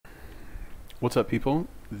What's up, people?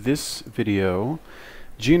 This video,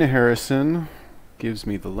 Gina Harrison gives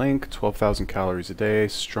me the link, 12,000 calories a day,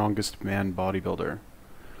 strongest man bodybuilder.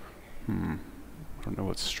 I don't know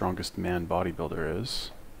what strongest man bodybuilder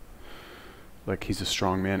is. Like, he's a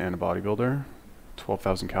strong man and a bodybuilder.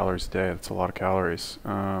 12,000 calories a day, that's a lot of calories.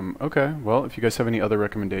 Okay, well, if you guys have any other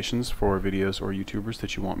recommendations for videos or YouTubers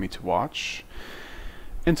that you want me to watch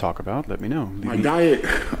and talk about, let me know. My diet,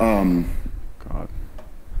 God.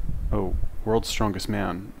 Oh, world's strongest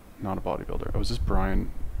man, not a bodybuilder. Oh, is this Brian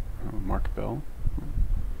Mark Bell?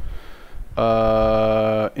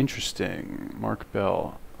 Interesting. Mark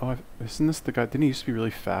Bell. Oh, isn't this the guy? Didn't he used to be really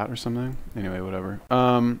fat or something? Anyway, whatever.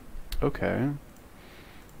 Okay.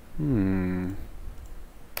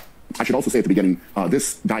 I should also say at the beginning,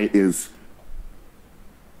 this diet is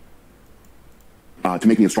to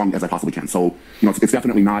make me as strong as I possibly can. So, you know, it's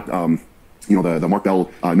definitely not, you know, the Mark Bell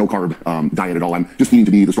no carb diet at all. I'm just eating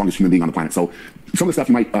to be the strongest human being on the planet. So some of the stuff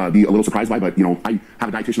you might be a little surprised by, but, you know, I have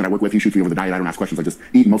a dietitian that I work with. He shoots me over the diet. I don't ask questions. I just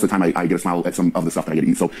eat. Most of the time I get a smile at some of the stuff that I get to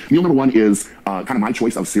eat. So meal number one is kind of my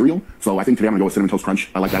choice of cereal. So I think today I'm gonna go with Cinnamon Toast Crunch.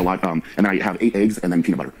 I like that a lot. And then I have 8 eggs and then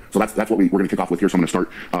peanut butter. So that's what we're gonna kick off with here. So I'm gonna start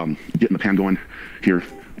getting the pan going here.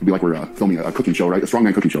 It'd be like we're filming a cooking show, right? A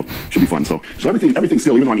strongman cooking show. Should be fun. So everything's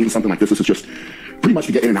still, even though I'm eating something like this is just pretty much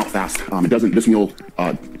to get in and out fast. This meal,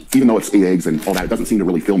 even though it's 8 eggs and all that, it doesn't seem to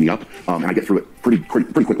really fill me up. And I get through it pretty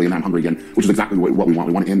quickly, and then I'm hungry again, which is exactly what we want.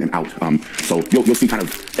 We want in and out. So you'll see kind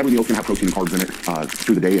of every meal's gonna have protein and carbs in it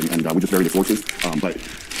through the day, and we just vary the sources. But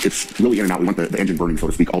it's really in and out. We want the engine burning, so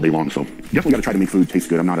to speak, all day long. So definitely got to try to make food taste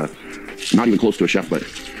good. I'm not even close to a chef, but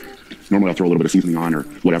normally I'll throw a little bit of seasoning on or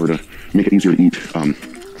whatever to make it easier to eat.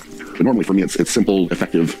 But normally for me, it's simple,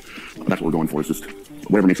 effective. That's what we're going for. Is just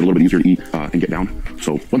whatever makes it a little bit easier to eat and get down.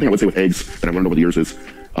 So one thing I would say with eggs that I've learned over the years is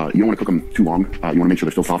you don't want to cook them too long. You want to make sure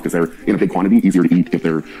they're still soft because they're in a big quantity, easier to eat if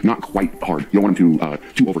they're not quite hard. You don't want them to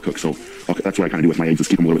too overcook. So that's what I kind of do with my eggs, is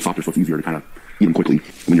keep them a little bit softer so it's easier to kind of eat them quickly.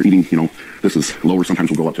 When you're eating, you know, this is lower. Sometimes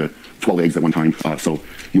we'll go up to 12 eggs at one time. So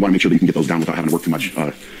you want to make sure that you can get those down without having to work too much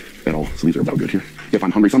at all. So these are about good here. If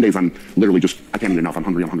I'm hungry, some days I'm literally just, I can't eat enough. I'm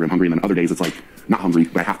hungry. And then other days it's like not hungry,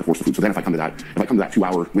 but I have to force the food. So then if I come to that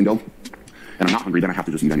 2-hour window and I'm not hungry, then I have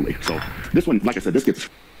to just eat anyway. So this one, like I said, this gets...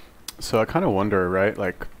 So I kind of wonder, right?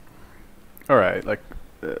 Like, all right, like,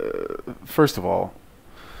 first of all,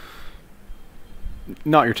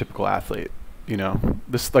 not your typical athlete, you know?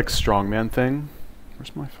 This, like, strongman thing.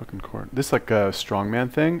 Where's my fucking cord? This, like,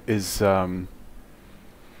 strongman thing is,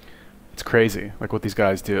 it's crazy, like, what these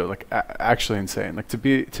guys do. Like, actually insane. Like, to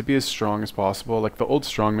be as strong as possible. Like, the old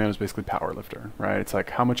strongman is basically power lifter, right? It's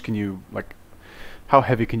like, how much can you, like, how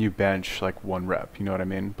heavy can you bench, like, 1 rep, you know what I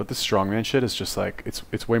mean? But this strongman shit is just like,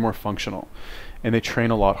 it's way more functional, and they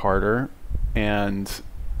train a lot harder, and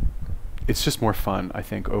it's just more fun, I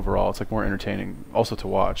think, overall. It's like more entertaining also to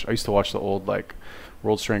watch. I used to watch the old, like,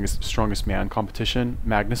 world's strongest man competition,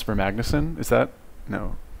 Magnus for Magnuson. Is that,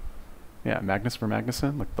 no, yeah, Magnus for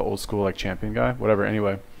Magnuson, like the old school, like, champion guy, whatever.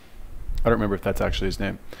 Anyway, I don't remember if that's actually his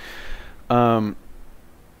name. But,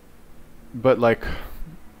 like,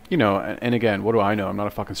 you know, and again, what do I know? I'm not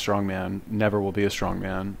a fucking strongman. Never will be a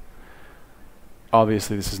strongman.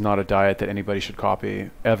 Obviously, this is not a diet that anybody should copy,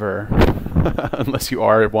 ever, unless you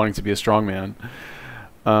are wanting to be a strongman.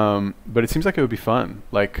 But it seems like it would be fun.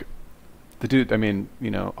 Like, the dude, I mean,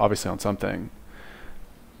 you know, obviously on something,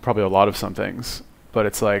 probably a lot of some things, but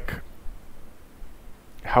it's like,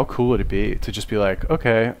 how cool would it be to just be like,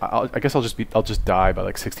 okay, I guess I'll just die by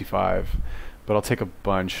like 65, but I'll take a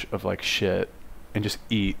bunch of, like, shit and just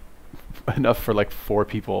eat enough for like 4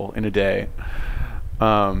 people in a day,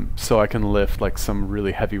 so I can lift like some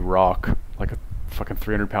really heavy rock, like a fucking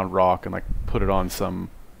 300-pound rock, and like put it on some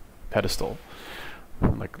pedestal,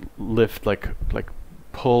 and, like, lift, like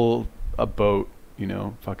pull a boat, you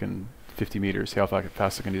know, fucking 50 meters. See how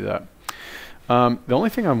fast I can do that. The only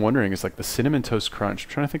thing I'm wondering is, like, the Cinnamon Toast Crunch. I'm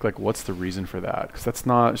trying to think, like, what's the reason for that, because there's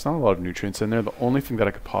not a lot of nutrients in there. The only thing that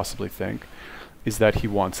I could possibly think is that he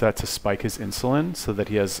wants that to spike his insulin so that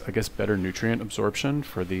he has, I guess, better nutrient absorption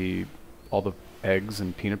for all the eggs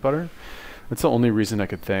and peanut butter. That's the only reason I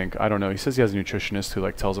could think. I don't know. He says he has a nutritionist who,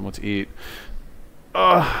 like, tells him what to eat.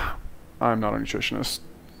 I'm not a nutritionist.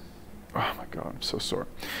 Oh my God, I'm so sore.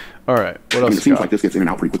 All right, what else? It seems like this gets in and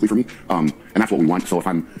out pretty quickly for me, and that's what we want. So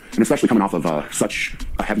and especially coming off of such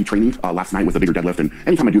a heavy training last night with a bigger deadlift, and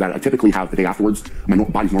anytime I do that, I typically have the day afterwards, my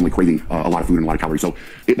body's normally craving a lot of food and a lot of calories. So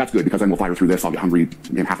that's good, because then we'll fire through this. I'll get hungry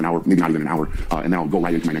in half an hour, maybe not even an hour, and then I'll go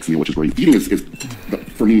right into my next meal, which is great. Eating is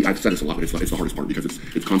for me, I've said this a lot, but it's the hardest part, because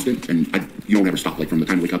it's constant, and you don't ever stop. Like, from the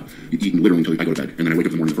time I wake up, you eat literally until I go to bed, and then I wake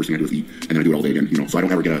up in the morning, the first thing I do is eat, and then I do it all day again. You know, so I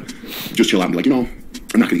don't ever get to just chill out and be like, you know,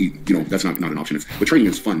 I'm not going to eat, you know, that's not an option. But training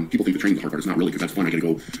is fun. People think the training is the hard part. It's not really, because that's fun. I get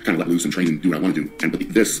to go kind of let loose and train and do what I want to do. And but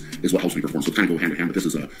this is what helps me perform. So kind of go hand in hand. But this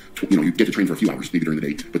is you know, you get to train for a few hours maybe during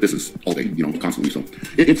the day, but this is all day, you know, constantly. So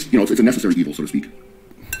it's you know, it's a necessary evil, so to speak.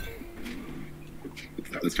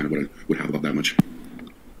 That's kind of what I would have about that much.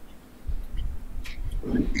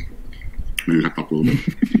 Maybe hack up a little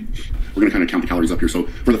bit. We're going to kind of count the calories up here. So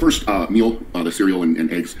for the first meal, the cereal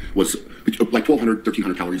and eggs was like 1,200,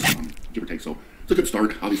 1,300 calories, give or take. So it's a good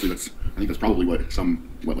start. Obviously, I think that's probably what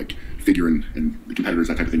like Figure and the competitors,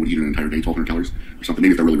 that type of thing, would eat an entire day, 1,200 calories or something.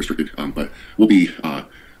 Maybe if they're really restricted, but we'll be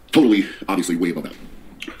totally, obviously, way above that.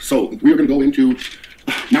 So we are going to go into.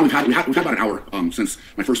 Now we've had about an hour since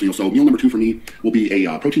my first meal. So meal number 2 for me will be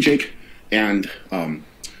a protein shake and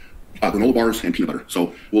granola bars and peanut butter.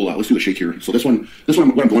 So we'll let's do the shake here. So this one what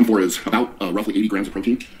I'm going for is about roughly 80 grams of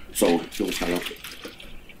protein. So fill this guy up.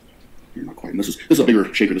 Not quite. And this is a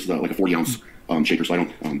bigger shaker. This is like a 40-ounce shaker. So I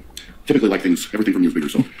don't typically like everything from me is bigger.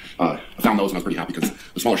 So I found those and I was pretty happy because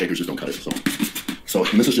the smaller shakers just don't cut it. So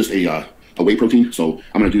and this is just a whey protein. So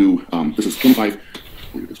I'm going to do this is 25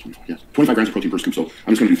 grams of protein per scoop. So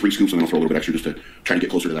I'm just going to do 3 scoops and then I'll throw a little bit extra just to try to get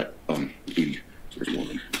closer to that 80. So there's more of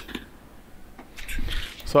them.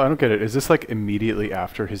 So I don't get it. Is this like immediately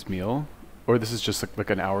after his meal, or this is just like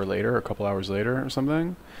an hour later, or a couple hours later, or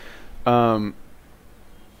something?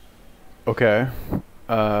 Okay.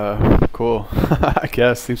 Cool. I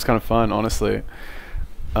guess seems kind of fun, honestly.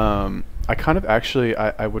 I kind of actually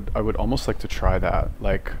I would almost like to try that.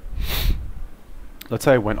 Like, let's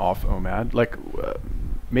say I went off OMAD, like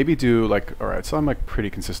maybe do like, all right, so I'm like pretty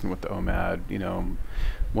consistent with the OMAD, you know,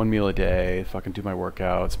 1 meal a day, fucking do my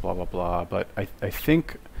workouts, blah blah blah. But I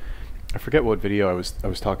think I forget what video I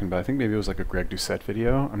was talking about. I think maybe it was like a Greg Doucette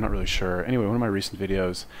video. I'm not really sure. Anyway, one of my recent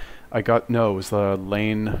videos, it was the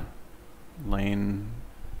Lane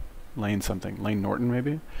Norton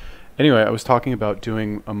maybe. Anyway, I was talking about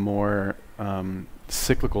doing a more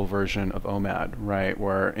cyclical version of OMAD, right?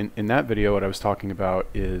 Where in that video, what I was talking about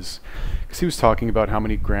is, because he was talking about how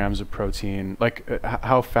many grams of protein, like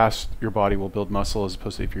how fast your body will build muscle as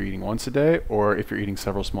opposed to if you're eating once a day or if you're eating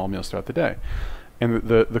several small meals throughout the day. And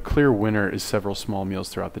the clear winner is several small meals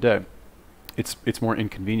throughout the day. It's more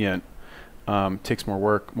inconvenient, takes more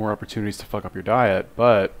work, more opportunities to fuck up your diet,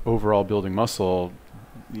 but overall building muscle,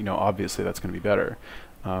 you know, obviously that's going to be better.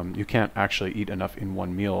 You can't actually eat enough in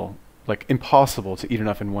one meal. Like, impossible to eat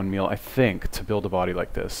enough in one meal, I think, to build a body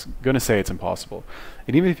like this. I'm gonna say it's impossible.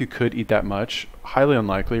 And even if you could eat that much, highly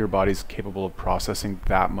unlikely your body's capable of processing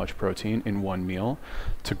that much protein in one meal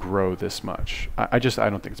to grow this much. I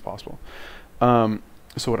don't think it's possible.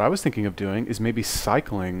 So what I was thinking of doing is maybe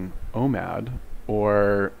cycling OMAD,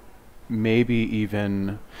 or maybe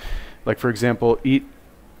even, like, for example, eat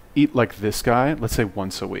like this guy, let's say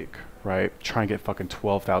once a week. Right? Try and get fucking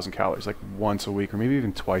 12,000 calories, like once a week, or maybe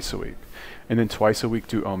even twice a week. And then twice a week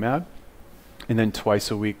do OMAD. And then twice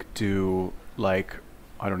a week do, like,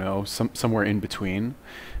 I don't know, somewhere in between,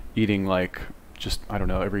 eating like just, I don't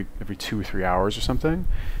know, every 2 or 3 hours or something.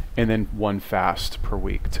 And then one fast per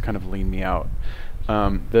week to kind of lean me out.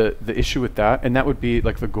 The issue with that, and that would be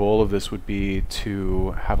like, the goal of this would be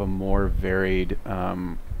to have a more varied,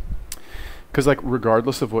 because like,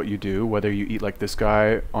 regardless of what you do, whether you eat like this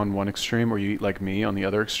guy on one extreme or you eat like me on the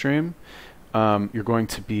other extreme, you're going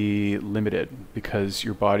to be limited, because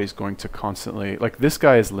your body's going to constantly, like, this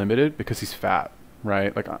guy is limited because he's fat,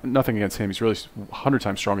 right? Like, nothing against him, he's really 100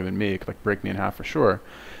 times stronger than me, could like break me in half for sure,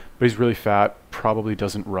 but he's really fat, probably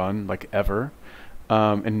doesn't run like ever,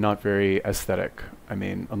 and not very aesthetic. I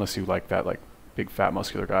mean, unless you like that like big fat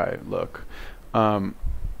muscular guy look.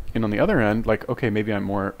 And on the other end, like, okay, maybe I'm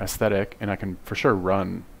more aesthetic and I can for sure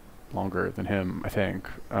run longer than him, I think.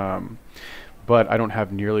 But I don't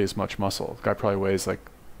have nearly as much muscle. The guy probably weighs like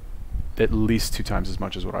at least 2 times as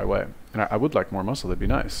much as what I weigh. And I would like more muscle, that'd be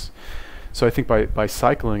nice. So I think by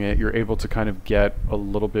cycling it, you're able to kind of get a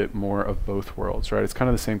little bit more of both worlds, right? It's kind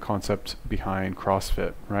of the same concept behind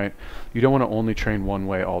CrossFit, right? You don't want to only train one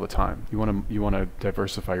way all the time. You want to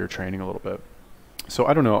diversify your training a little bit. So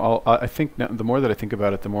I don't know. I think now, the more that I think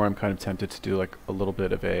about it, the more I'm kind of tempted to do like a little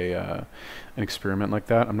bit of an experiment like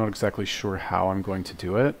that. I'm not exactly sure how I'm going to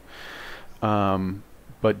do it,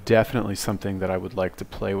 but definitely something that I would like to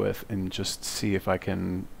play with and just see if I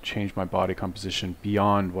can change my body composition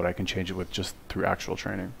beyond what I can change it with just through actual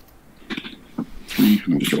training. Just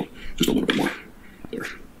a little bit more there.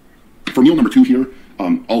 For meal number 2 here,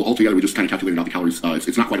 all together we just kind of calculated out the calories.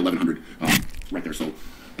 It's not quite 1,100 right there. So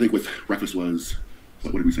I think with breakfast was,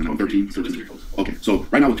 what did we say now? 13? Okay, so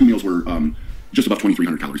right now with 2 meals we're just about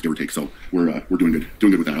 2,300 calories, give or take. So we're doing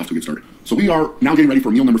good with that. Off to a good start. So we are now getting ready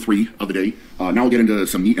for meal number 3 of the day. Now we'll get into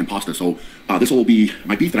some meat and pasta. So this will be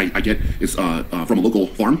my beef that I get is from a local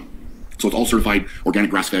farm. So it's all certified,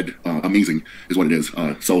 organic, grass-fed, amazing is what it is.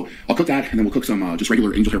 So I'll cook that, and then we'll cook some just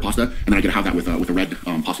regular angel hair pasta, and then I get to have that with a red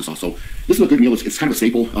pasta sauce. So this is a good meal. It's kind of a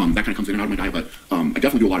staple. That kind of comes in and out of my diet, but I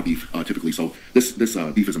definitely do a lot of beef typically. So this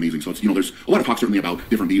beef is amazing. So it's, there's a lot of talk certainly about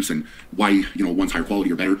different beefs and why one's higher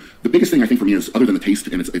quality or better. The biggest thing I think for me is, other than the taste,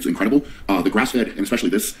 and it's incredible, the grass-fed, and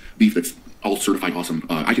especially this beef that's all certified awesome.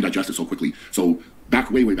 I can digest it so quickly. So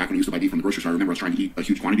way back when I used to buy beef from the grocery store, I remember I was trying to eat a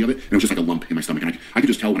huge quantity of it, and it was just like a lump in my stomach. And I could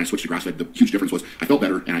just tell when I switched to grass-fed, the huge difference was I felt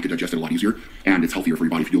better and I could digest it a lot easier, and it's healthier for your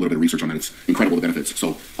body. If you do a little bit of research on that, it's incredible, the benefits.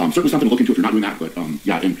 So certainly something to look into if you're not doing that. But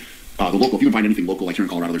yeah, and the local, if you can find anything local, like here in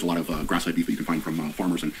Colorado, there's a lot of grass-fed beef that you can find from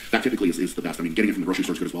farmers, and that typically is the best. I mean, getting it from the grocery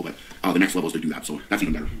store is good as well, but the next level is to do that, so that's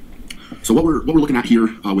even better. So what we're looking at here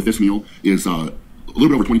with this meal is a little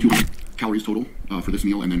bit over 2,200 calories total for this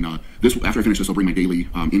meal, and then this, after I finish this, I'll bring my daily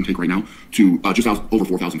intake right now to just over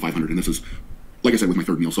 4,500, and this is, like I said, with my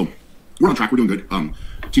 3rd meal. So we're on track, we're doing good,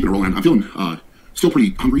 keeping it rolling. I'm feeling still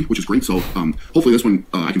pretty hungry, which is great. So hopefully this one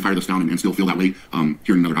I can fire this down and still feel that way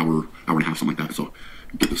here in another hour and a half, something like that. So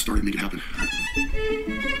get this started and make it happen.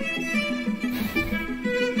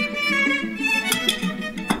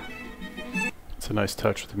 It's a nice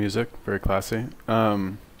touch with the music, very classy.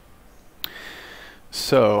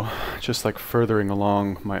 So, just like furthering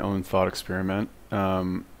along my own thought experiment,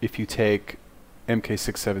 if you take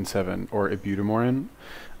MK677 or ibutamoren,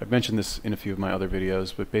 I've mentioned this in a few of my other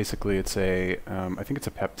videos, but basically it's I think it's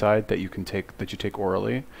a peptide that you take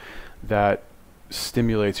orally that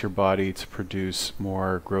stimulates your body to produce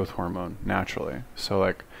more growth hormone naturally. So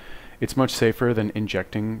like, it's much safer than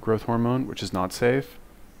injecting growth hormone, which is not safe.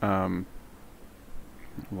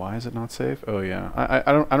 Why is it not safe? Oh yeah,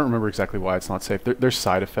 I don't remember exactly why it's not safe. There's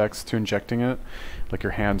side effects to injecting it, like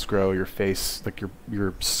your hands grow, your face, like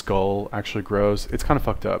your skull actually grows. It's kind of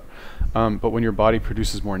fucked up. But when your body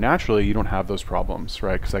produces more naturally, you don't have those problems,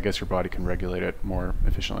 right? Because I guess your body can regulate it more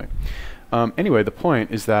efficiently. Anyway, the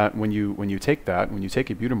point is that when you take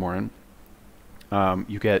ibutamoren,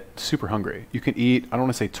 you get super hungry. You can eat, I don't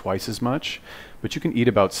want to say twice as much, but you can eat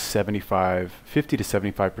about 50 to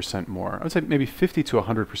 75% more. I would say maybe 50 to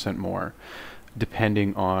 100% more,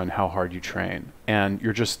 depending on how hard you train. And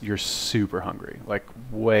you're super hungry, like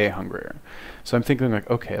way hungrier. So I'm thinking like,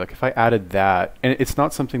 okay, like if I added that, and it's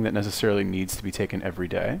not something that necessarily needs to be taken every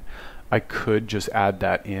day, I could just add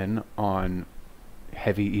that in on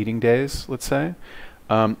heavy eating days, let's say.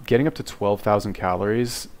 Getting up to 12,000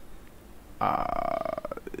 calories,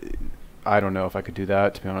 I don't know if I could do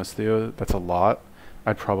that, to be honest with you. That's a lot.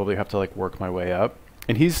 I'd probably have to like work my way up.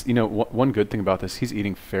 And he's, one good thing about this, he's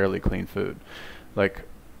eating fairly clean food. Like,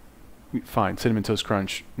 fine, Cinnamon Toast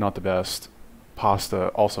Crunch, not the best. Pasta,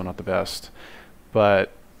 also not the best.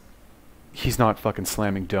 But he's not fucking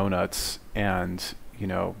slamming donuts and,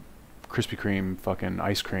 Krispy Kreme fucking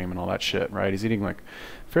ice cream and all that shit, right? He's eating like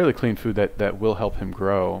fairly clean food that will help him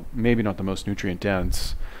grow. Maybe not the most nutrient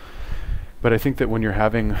dense. But I think that when you're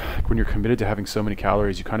committed to having so many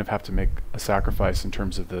calories, you kind of have to make a sacrifice in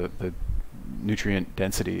terms of the nutrient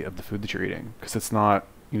density of the food that you're eating. Because it's not,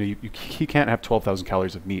 he can't have 12,000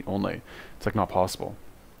 calories of meat only. It's like not possible.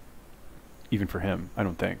 Even for him, I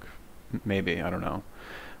don't think. Maybe, I don't know.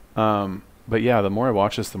 But yeah, the more I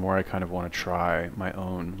watch this, the more I kind of want to try my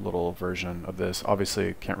own little version of this.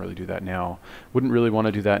 Obviously, can't really do that now. Wouldn't really want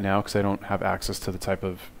to do that now because I don't have access to the type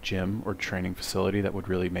of gym or training facility that would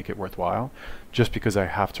really make it worthwhile. Just because I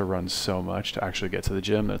have to run so much to actually get to the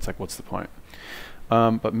gym that it's like, what's the point?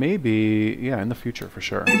 But maybe, yeah, in the future for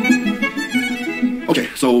sure. Okay,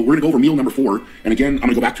 so we're gonna go over meal number 4, and again, I'm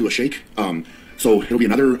gonna go back to a shake. So it'll be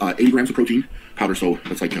another 80 grams of protein powder, so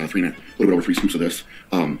that's like a little bit over 3 scoops of this.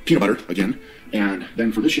 Peanut butter, again. And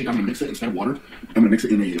then for this shake, I'm gonna mix it instead of water. I'm gonna mix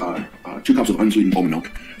it in 2 cups of unsweetened almond milk.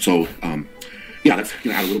 So, yeah, that's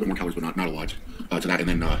gonna add a little bit more calories, but not a lot to that. And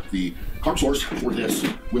then the carb source for this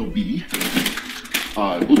will be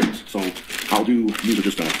blueberries. So these are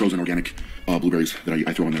just frozen organic blueberries that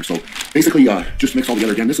I throw in there. So basically, just mix all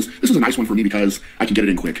together. Again, this is a nice one for me because I can get it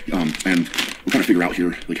in quick, and we'll kind of figure out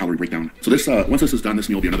here the calorie breakdown. So this, once this is done, this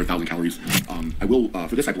meal will be another 1,000 calories. I will,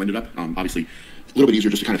 for this, I blend it up. Obviously, a little bit easier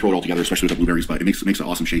just to kind of throw it all together, especially with the blueberries, but it makes an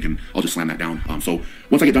awesome shake, and I'll just slam that down. So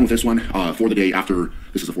once I get done with this one, for the day after,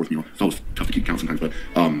 this is the 4th meal. It's always tough to keep count sometimes, but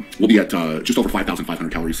we'll be at just over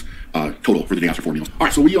 5,500 calories total for the day after 4 meals. All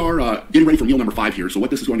right, so we are getting ready for meal number 5 here. So what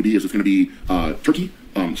this is going to be is it's going to be turkey.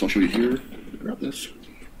 So I'll show you here. Grab this.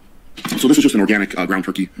 So this is just an organic ground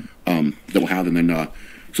turkey that we'll have, and then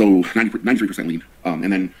So 93% lean.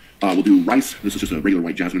 And then we'll do rice. This is just a regular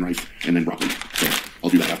white jasmine rice, and then broccoli. So I'll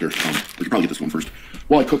do that after. We should probably get this one first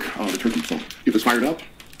while I cook the turkey. So get this fired up.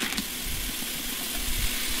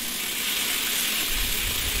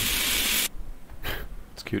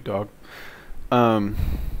 It's cute, dog.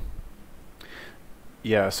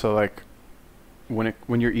 Yeah, so like when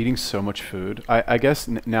you're eating so much food, I guess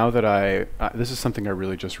now that this is something I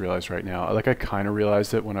really just realized right now. Like I kind of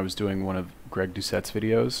realized it when I was doing one of Greg Doucette's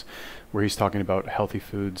videos where he's talking about healthy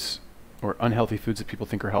foods or unhealthy foods that people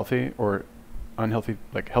think are healthy, or unhealthy,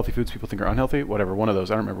 like healthy foods people think are unhealthy, whatever, one of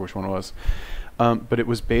those. I don't remember which one it was. But it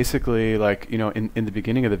was basically like, you know, in the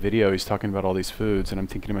beginning of the video, he's talking about all these foods and I'm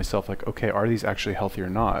thinking to myself like, okay, are these actually healthy or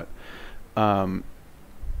not?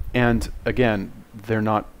 And again, they're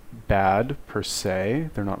not bad per se.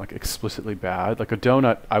 They're not like explicitly bad. Like a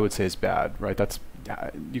donut, I would say is bad, right? That's,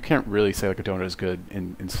 you can't really say like a donut is good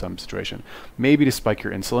in some situation. Maybe to spike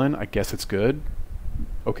your insulin, I guess it's good.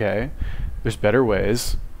 Okay. There's better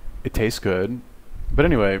ways. It tastes good. But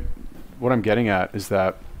anyway, what I'm getting at is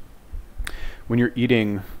that when you're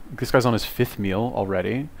eating, this guy's on his 5th meal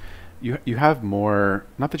already, you have more,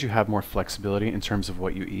 not that you have more flexibility in terms of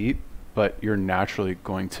what you eat, but you're naturally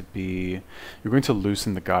going to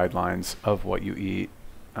loosen the guidelines of what you eat,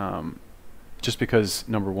 just because,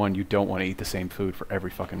 number one, you don't want to eat the same food for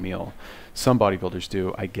every fucking meal. Some bodybuilders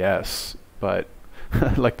do, I guess, but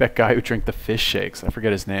like that guy who drank the fish shakes, I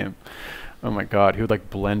forget his name. Oh my God, he would like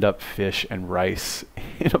blend up fish and rice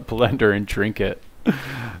in a blender and drink it.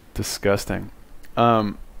 Disgusting.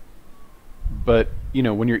 But you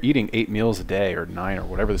know, when you're eating 8 meals a day or 9 or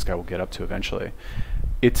whatever this guy will get up to eventually,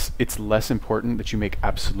 it's less important that you make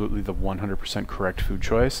absolutely the 100% correct food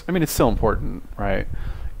choice. I mean, it's still important, right?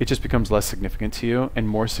 It just becomes less significant to you and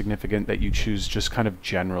more significant that you choose just kind of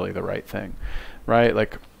generally the right thing, right?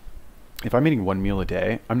 Like if I'm eating 1 meal a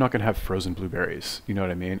day, I'm not going to have frozen blueberries. You know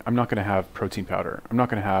what I mean? I'm not going to have protein powder. I'm not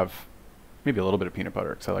going to have maybe a little bit of peanut butter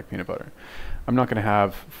because I like peanut butter. I'm not going to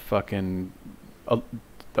have fucking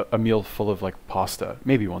a meal full of like pasta,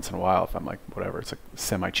 maybe once in a while if I'm like, whatever, it's like a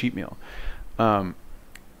semi-cheat meal.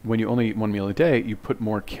 When you only eat 1 meal a day, you put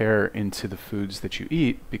more care into the foods that you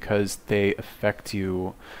eat because they affect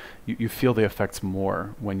you. You feel the effects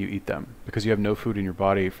more when you eat them because you have no food in your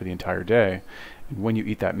body for the entire day. And when you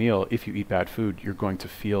eat that meal, if you eat bad food, you're going to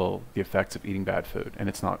feel the effects of eating bad food, and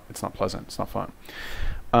it's not pleasant. It's not fun.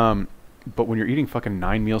 But when you're eating fucking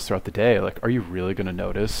 9 meals throughout the day, like, are you really going to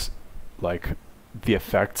notice like the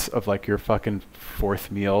effects of like your fucking 4th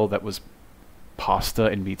meal that was pasta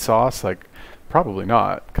and meat sauce? Like, probably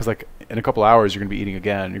not, because like in a couple hours you're gonna be eating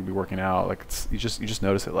again, you're gonna be working out, like you just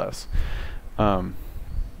notice it less.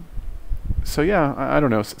 So yeah, I don't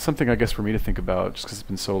know, something I guess for me to think about, just because it's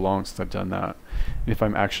been so long since I've done that. And if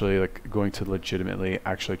I'm actually like going to legitimately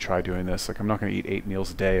actually try doing this, like I'm not gonna eat 8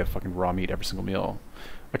 meals a day of fucking raw meat every single meal.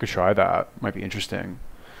 I could try that, might be interesting.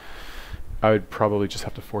 I would probably just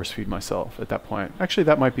have to force feed myself at that point. Actually,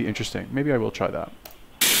 that might be interesting. Maybe I will try that.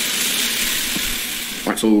 All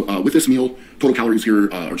right, so with this meal, total calories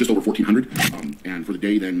here are just over 1,400, and for the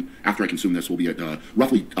day, then after I consume this, we'll be at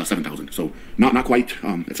roughly 7,000. So not quite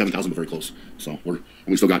at 7,000, but very close. So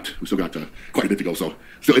we still got quite a bit to go. So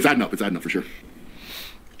it's adding up. It's adding up for sure.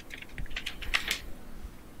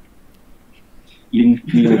 Eating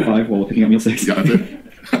meal 5 while picking up meal 6. Yeah, that's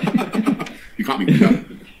it. You caught me. Yeah.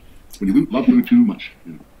 When you love food too much.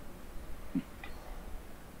 Yeah.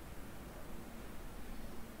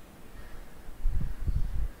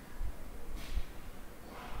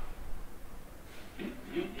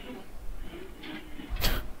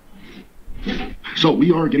 So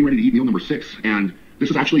we are getting ready to eat meal number 6, and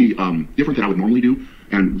this is actually different than I would normally do.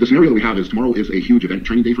 And the scenario that we have is tomorrow is a huge event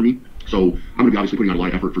training day for me. So I'm going to be obviously putting out a lot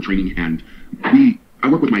of effort for training. And I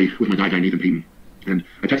work with my guy Nathan Payton, and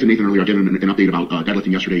I texted Nathan earlier. I gave him an update about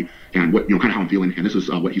deadlifting yesterday and what, kind of how I'm feeling. And this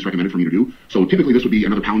is what he's recommended for me to do. So typically this would be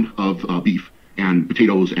another pound of beef and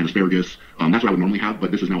potatoes and asparagus. That's what I would normally have,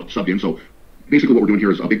 but this is now subbed in. So basically what we're doing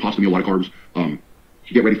here is a big pasta meal, a lot of carbs.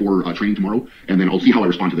 Get ready for training tomorrow, and then I'll see how I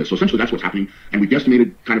respond to this. So essentially that's what's happening, and we've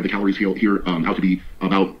estimated kind of the calories here out to be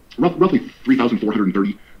about roughly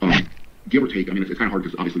 3,430, give or take. I mean, it's kind of hard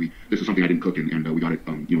because obviously this is something I didn't cook, and we got it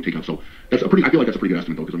take out. So that's I feel like that's a pretty good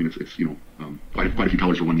estimate though, because I mean it's quite a few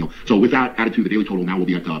calories for 1 meal. So with that added to the daily total, now we'll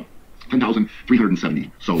be at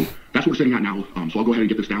 10,370. So that's what we're sitting at now. So I'll go ahead and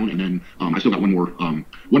get this down, and then I still got one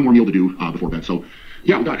more meal to do before bed. So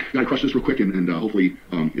yeah, we got to crush this real quick, and hopefully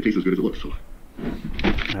it tastes as good as it looks. So.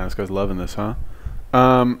 Yeah, this guy's loving this, huh?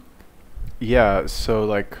 Yeah, so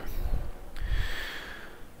like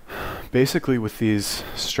basically with these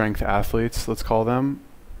strength athletes, let's call them,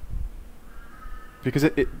 because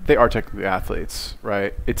they are technically athletes,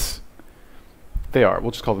 right? They are.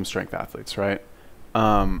 We'll just call them strength athletes, right?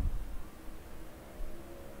 And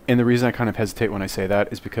the reason I kind of hesitate when I say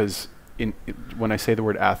that is because when I say the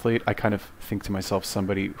word athlete, I kind of think to myself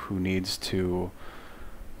somebody who needs to,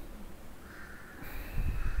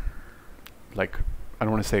 like, I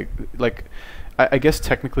don't want to say, like, I guess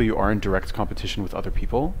technically you are in direct competition with other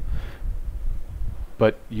people,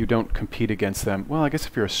 but you don't compete against them. Well, I guess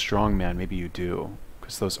if you're a strong man, maybe you do,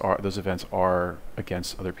 because those events are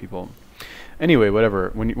against other people. Anyway,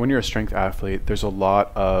 whatever. When you're a strength athlete, there's a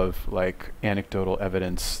lot of like anecdotal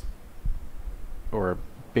evidence, or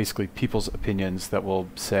basically people's opinions that will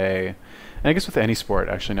say, and I guess with any sport,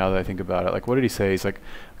 actually, now that I think about it, like, what did he say? He's like,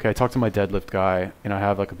 okay, I talked to my deadlift guy, and I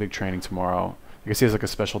have like a big training tomorrow. I guess he has like a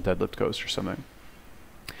special deadlift coach or something.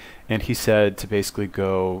 And he said to basically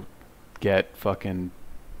go get fucking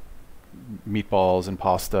meatballs and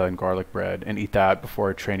pasta and garlic bread and eat that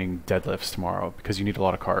before training deadlifts tomorrow, because you need a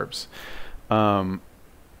lot of carbs. And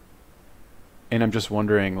I'm just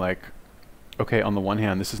wondering, like, okay, on the one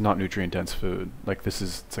hand, this is not nutrient dense food. Like,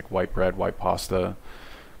 it's like white bread, white pasta.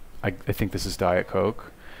 I think this is Diet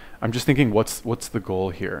Coke. I'm just thinking, what's the goal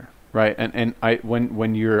here, right? And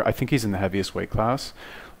when you're, I think he's in the heaviest weight class.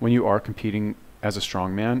 When you are competing as a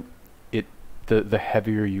strongman, the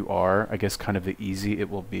heavier you are, I guess, kind of the easy it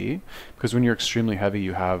will be, because when you're extremely heavy,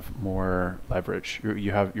 you have more leverage.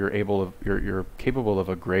 You're capable of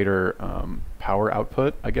a greater power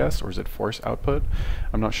output, I guess, or is it force output?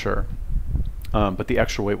 I'm not sure. But the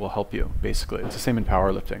extra weight will help you, basically. It's the same in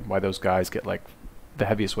powerlifting. Why those guys get, like, the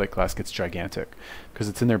heaviest weight class gets gigantic, because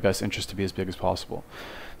it's in their best interest to be as big as possible.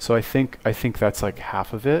 So I think that's like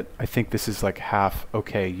half of it. I think this is like half,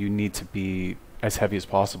 okay, you need to be as heavy as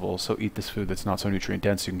possible, so eat this food that's not so nutrient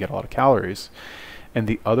dense so you can get a lot of calories. And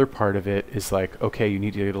the other part of it is like, okay, you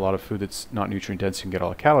need to eat a lot of food that's not nutrient dense so you can get a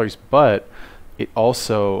lot of calories, but it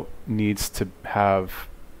also needs to have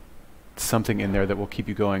something in there that will keep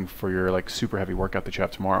you going for your like super heavy workout that you have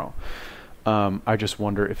tomorrow. I just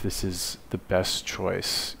wonder if this is the best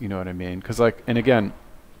choice, you know what I mean? Because, like, and again,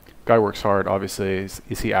 guy works hard, obviously.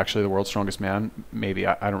 Is he actually the world's strongest man? Maybe.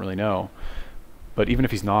 I don't really know. But even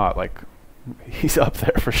if he's not, like, he's up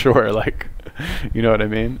there for sure, like, you know what I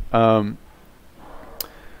mean?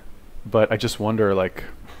 But I just wonder, like,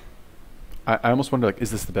 I almost wonder, like, is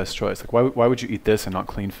this the best choice? Like, why would you eat this and not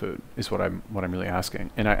clean food, is what I'm really asking.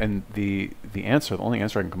 And the only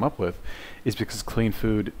answer I can come up with is because clean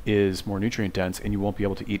food is more nutrient dense, and you won't be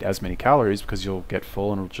able to eat as many calories because you'll get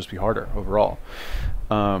full and it'll just be harder overall.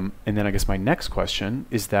 And then I guess my next question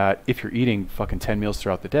is that if you're eating fucking 10 meals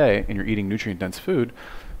throughout the day and you're eating nutrient dense food,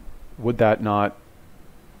 would the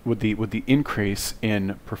increase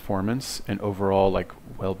in performance and overall, like,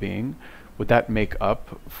 well-being, would that make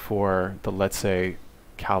up for the, let's say,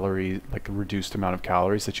 like a reduced amount of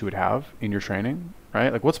calories that you would have in your training,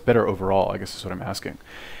 right? Like, what's better overall, I guess, is what I'm asking.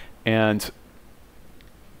 And,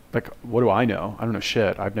 like, what do I know? I don't know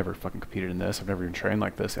shit. I've never fucking competed in this. I've never even trained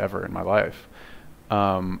like this ever in my life.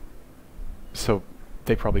 So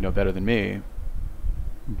they probably know better than me,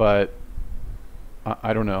 but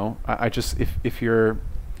I don't know. I just, if you're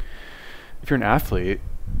an athlete,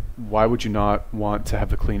 why would you not want to have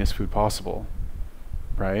the cleanest food possible,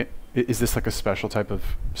 right? Is this like a special type of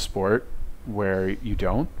sport where you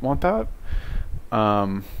don't want that?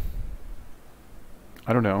 I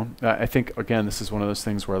don't know. I think, again, this is one of those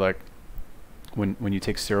things where, like, when you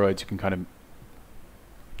take steroids, you can kind of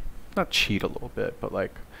not cheat a little bit, but,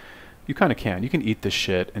 like, you kind of can. You can eat this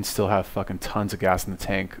shit and still have fucking tons of gas in the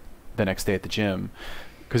tank the next day at the gym,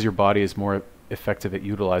 because your body is more effective at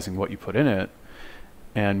utilizing what you put in it.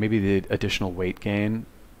 And maybe the additional weight gain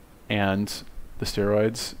and the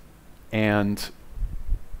steroids and,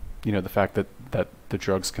 you know, the fact that the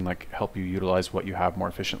drugs can, like, help you utilize what you have more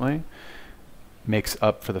efficiently makes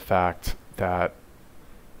up for the fact that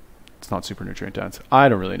it's not super nutrient dense. I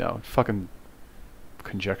don't really know. Fucking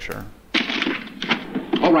conjecture.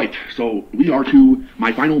 All right, so we are to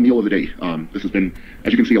my final meal of the day. This has been,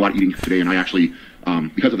 as you can see, a lot of eating today, and I actually,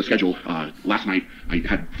 because of the schedule, last night, I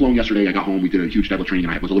had flown yesterday, I got home, we did a huge deadlift training,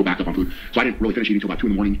 and I was a little backed up on food, so I didn't really finish eating until about 2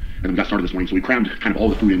 in the morning, and then we got started this morning, so we crammed kind of all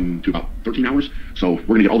the food into about 13 hours, so we're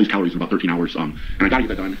gonna get all these calories in about 13 hours, and I gotta get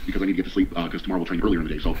that done, because I need to get to sleep, because tomorrow we'll train earlier in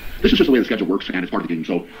the day, so this is just the way the schedule works, and it's part of the game,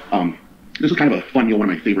 so, this is kind of a fun meal, one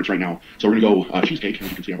of my favorites right now. So we're gonna go cheesecake. As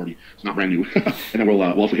you can see, it's not brand new. And then we'll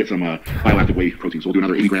also hit some bioactive whey protein. So we'll do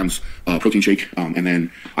another 80 grams protein shake. And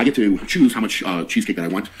then I get to choose how much cheesecake that I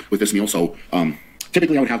want with this meal. So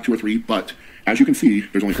typically I would have 2 or 3, but as you can see,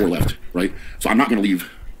 there's only 4 left, right? So I'm not gonna leave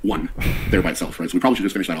 1 there by itself, right? So we probably should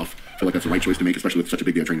just finish that off. I feel like that's the right choice to make, especially with such a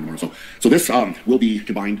big day of training tomorrow. So this will be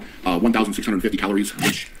combined 1,650 calories,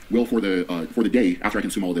 which will for the day after I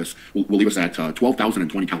consume all of this will leave us at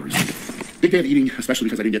 12,020 calories. Big day of eating, especially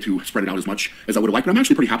because I didn't get to spread it out as much as I would have liked, but I'm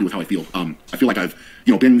actually pretty happy with how I feel. I feel like I've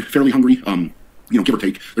been fairly hungry. Give or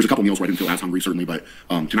take. There's a couple meals where I didn't feel as hungry, certainly, but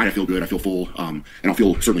tonight I feel good. I feel full, and I'll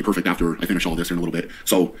feel certainly perfect after I finish all this in a little bit.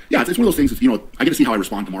 So yeah, it's one of those things. I get to see how I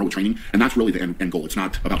respond tomorrow with training, and that's really the end goal. It's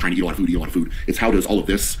not about trying to eat a lot of food. It's how does all of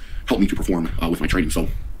this help me to perform with my training. So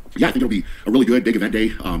yeah, I think it'll be a really good big event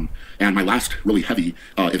day, and my last really heavy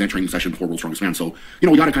event training session before World's Strongest Man. So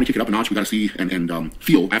we got to kind of kick it up a notch. We got to see and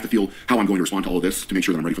feel. I have to feel how I'm going to respond to all of this to make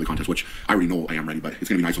sure that I'm ready for the contest, which I already know I am ready. But it's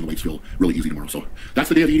going to be nice when the weights feel really easy tomorrow. So that's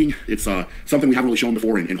the day of eating. It's something we haven't really shown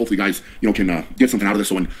before, and hopefully you guys can get something out of this.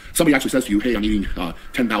 So when somebody actually says to you, "Hey, I'm eating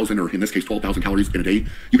 10,000 or in this case 12,000 calories in a day,"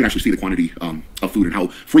 you can actually see the quantity of food and how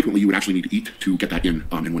frequently you would actually need to eat to get that in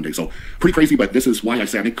one day. So pretty crazy, but this is why I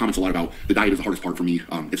say I make comments a lot about the diet is the hardest part for me.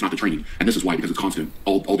 It's not the training, and this is why, because it's constant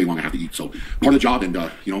all day long. I have to eat. So part of the job, and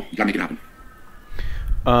you gotta make it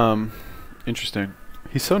happen. Interesting.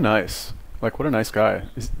 He's so nice. Like, what a nice guy.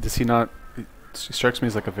 Does he not? He strikes me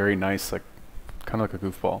as like a very nice, like kind of like a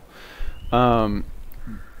goofball.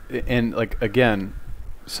 And like again,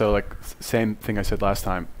 so like same thing I said last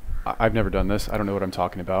time. I've never done this. I don't know what I'm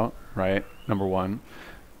talking about. Right. Number one.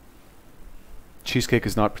 Cheesecake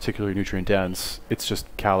is not particularly nutrient dense. It's just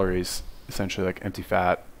calories, essentially, like empty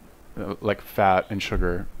fat. Like fat and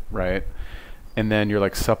sugar, right? And then you're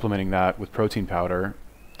like supplementing that with protein powder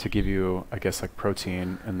to give you, I guess, like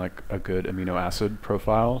protein and like a good amino acid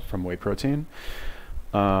profile from whey protein.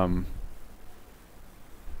 But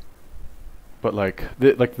like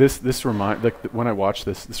when I watched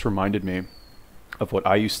this reminded me of what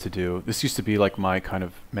I used to do. This used to be like my kind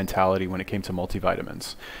of mentality when it came to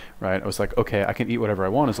multivitamins, right? I was like, okay, I can eat whatever I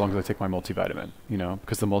want as long as I take my multivitamin,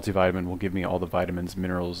 because the multivitamin will give me all the vitamins,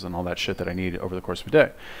 minerals, and all that shit that I need over the course of a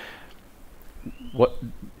day. What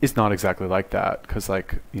is not exactly like that, because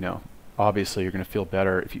like, obviously you're going to feel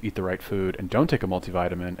better if you eat the right food and don't take a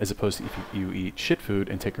multivitamin, as opposed to if you eat shit food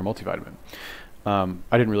and take your multivitamin. I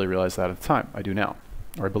didn't really realize that at the time. I do now,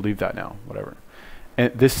 or I believe that now, whatever.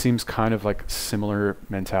 And this seems kind of like similar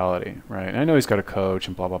mentality, right? And I know he's got a coach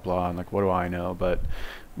and blah, blah, blah, and like, what do I know? But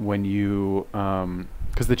when you,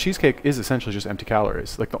 because the cheesecake is essentially just empty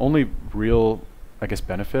calories. Like the only real, I guess,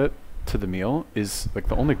 benefit to the meal is like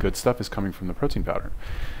the only good stuff is coming from the protein powder.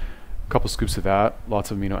 A couple scoops of that,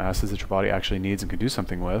 lots of amino acids that your body actually needs and can do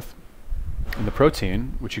something with. And the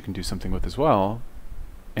protein, which you can do something with as well.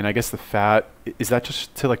 And I guess the fat, is that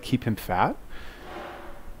just to like keep him fat?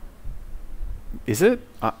 Is it?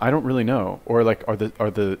 I don't really know. Or like, are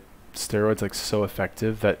the steroids like so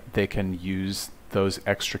effective that they can use those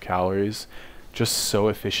extra calories just so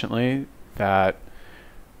efficiently that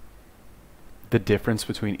the difference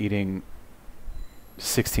between eating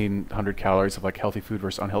 1,600 calories of like healthy food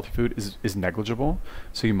versus unhealthy food is negligible?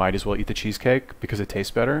 So you might as well eat the cheesecake because it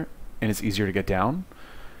tastes better and it's easier to get down.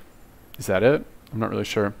 Is that it? I'm not really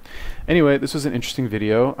sure. Anyway, this was an interesting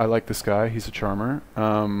video. I like this guy. He's a charmer.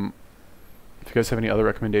 If you guys have any other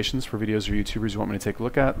recommendations for videos or YouTubers you want me to take a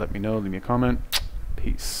look at, let me know. Leave me a comment.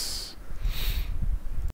 Peace.